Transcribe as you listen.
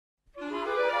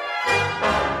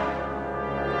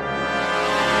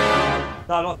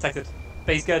No, I'm not detected.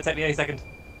 But he's going to take me any second.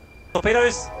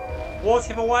 Torpedoes! Ward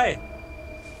him away!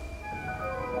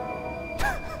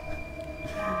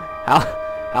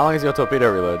 How long is your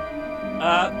torpedo reload?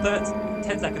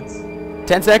 10 seconds.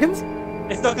 10 seconds?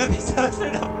 It's not going to be so soon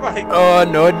enough, right? Oh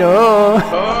no no!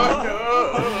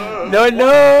 Oh No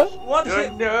no! One no!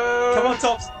 hit! No! Come on,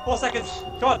 Tops! 4 seconds!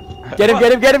 Come on! Get him!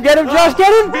 Get him! Get him! Get him! Josh,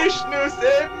 get him! Vishnu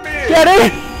save me! Get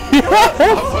him! Come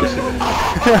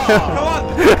on!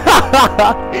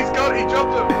 He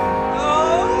dropped him!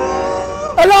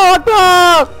 Oh! Allahu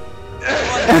akbar!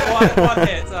 One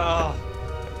hit. Oh.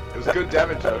 It was good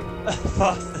damage though.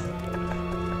 Fast.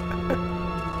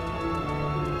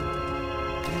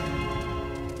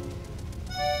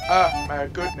 Oh my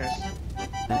goodness.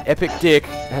 An epic dick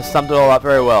has summed it all up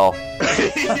very well.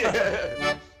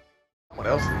 Yeah. What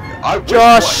else? I wish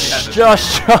Josh! one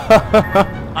Josh!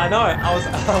 I know, I was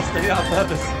doing it on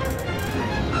purpose.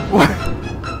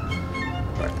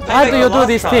 Why do you do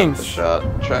these things? The shot,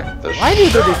 track the Why do you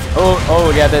do this?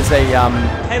 Oh yeah, there's a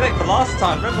Payback for last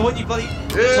time. Remember when you bloody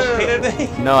torpedoed me?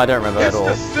 No, I don't remember It's at all.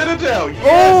 the Citadel! Yes,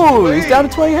 Oh, please. he's down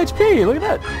to 20 HP. Look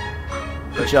at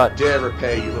that. Good shot. Dare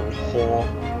repair, you little whore.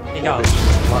 He can't.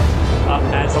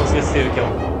 And someone's gonna steal the kill.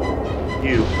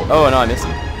 You. Oh no, I missed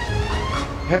him.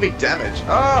 Heavy damage.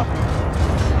 Ah!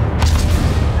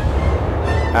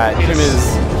 Alright, Kuma's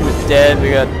dead.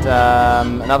 We got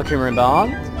another Kuma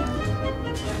inbound.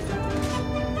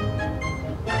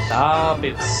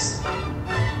 Bits.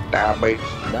 Diabetes.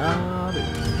 Nah,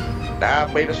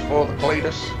 Diabetes for the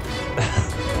cletus.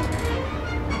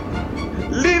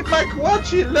 Leave my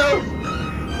Kwachi alone!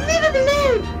 Leave him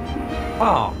alone!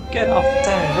 Oh, get off the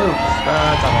damn roof.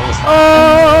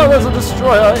 Oh, there's a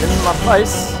destroyer in my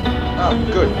face. Oh,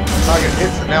 good. Target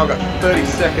hits, and now I've got 30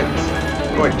 seconds.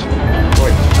 Wait.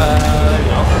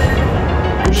 No.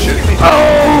 You're shooting me. Oh!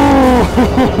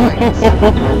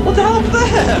 What the hell up there?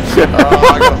 Oh,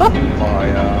 I got a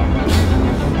fire.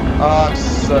 Oh, I'm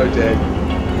so dead.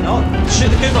 No, shoot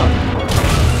the Kuma.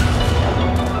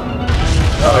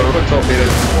 Oh, you put torpedoes in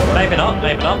the water. Maybe not,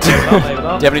 maybe not. Do you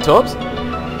have any torps? No.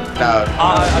 I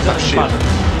don't think shit.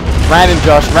 Ram him,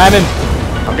 Josh. Ram him.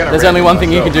 I'm gonna There's ram only him one thing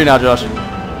you myself. can do now, Josh.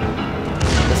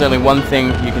 There's only one thing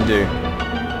you can do.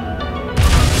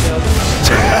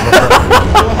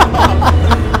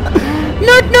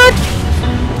 Nut nut!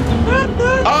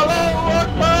 Allahu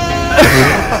Akbar!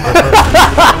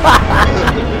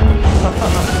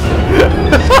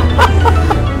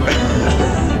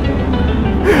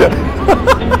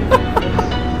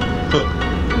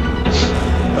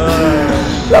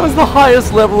 That was the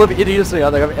highest level of idiocy I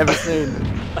think I've ever seen.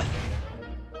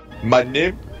 My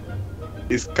name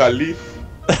is Khalif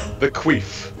the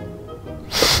Queef.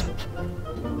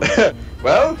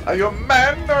 Well, are you a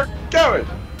man or a coward?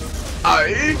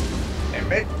 I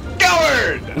am a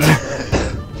coward!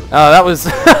 Oh, that was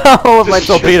all of my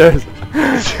torpedoes.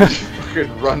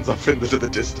 Fucking runs off into the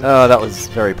distance. Oh, that was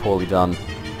very poorly done.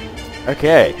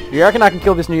 Okay, you reckon I can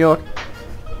kill this New York?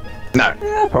 No.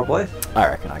 Yeah, probably. I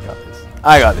reckon I got this.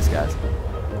 I got this, guys.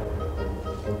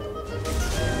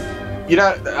 You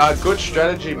know, a good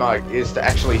strategy, Mike, is to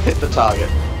actually hit the target.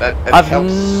 That I've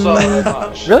helps so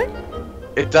much. Really?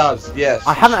 It does, yes.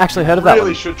 I haven't actually heard of that Really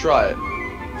one. should try it.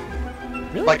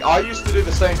 Really? Like, I used to do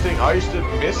the same thing. I used to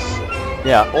miss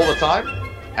Yeah. all the time.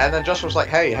 And then Josh was like,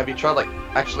 hey, have you tried, like,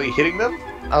 actually hitting them?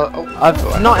 I've not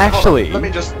hold on. actually. Let me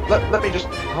just,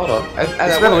 hold on. And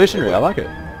It's it revolutionary, I like it.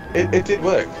 worked. It did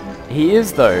work. He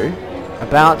is, though,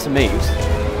 about to meet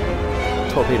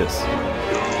torpedoes.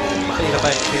 Peter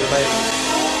bait.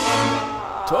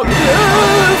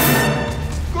 Torpedoes!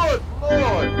 Good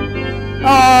lord!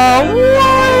 Oh,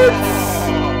 what?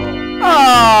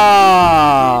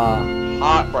 Ah!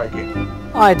 Heartbreaking.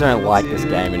 I don't like this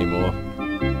game anymore.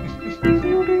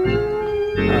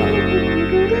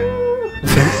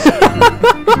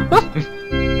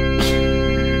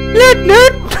 Nut nut!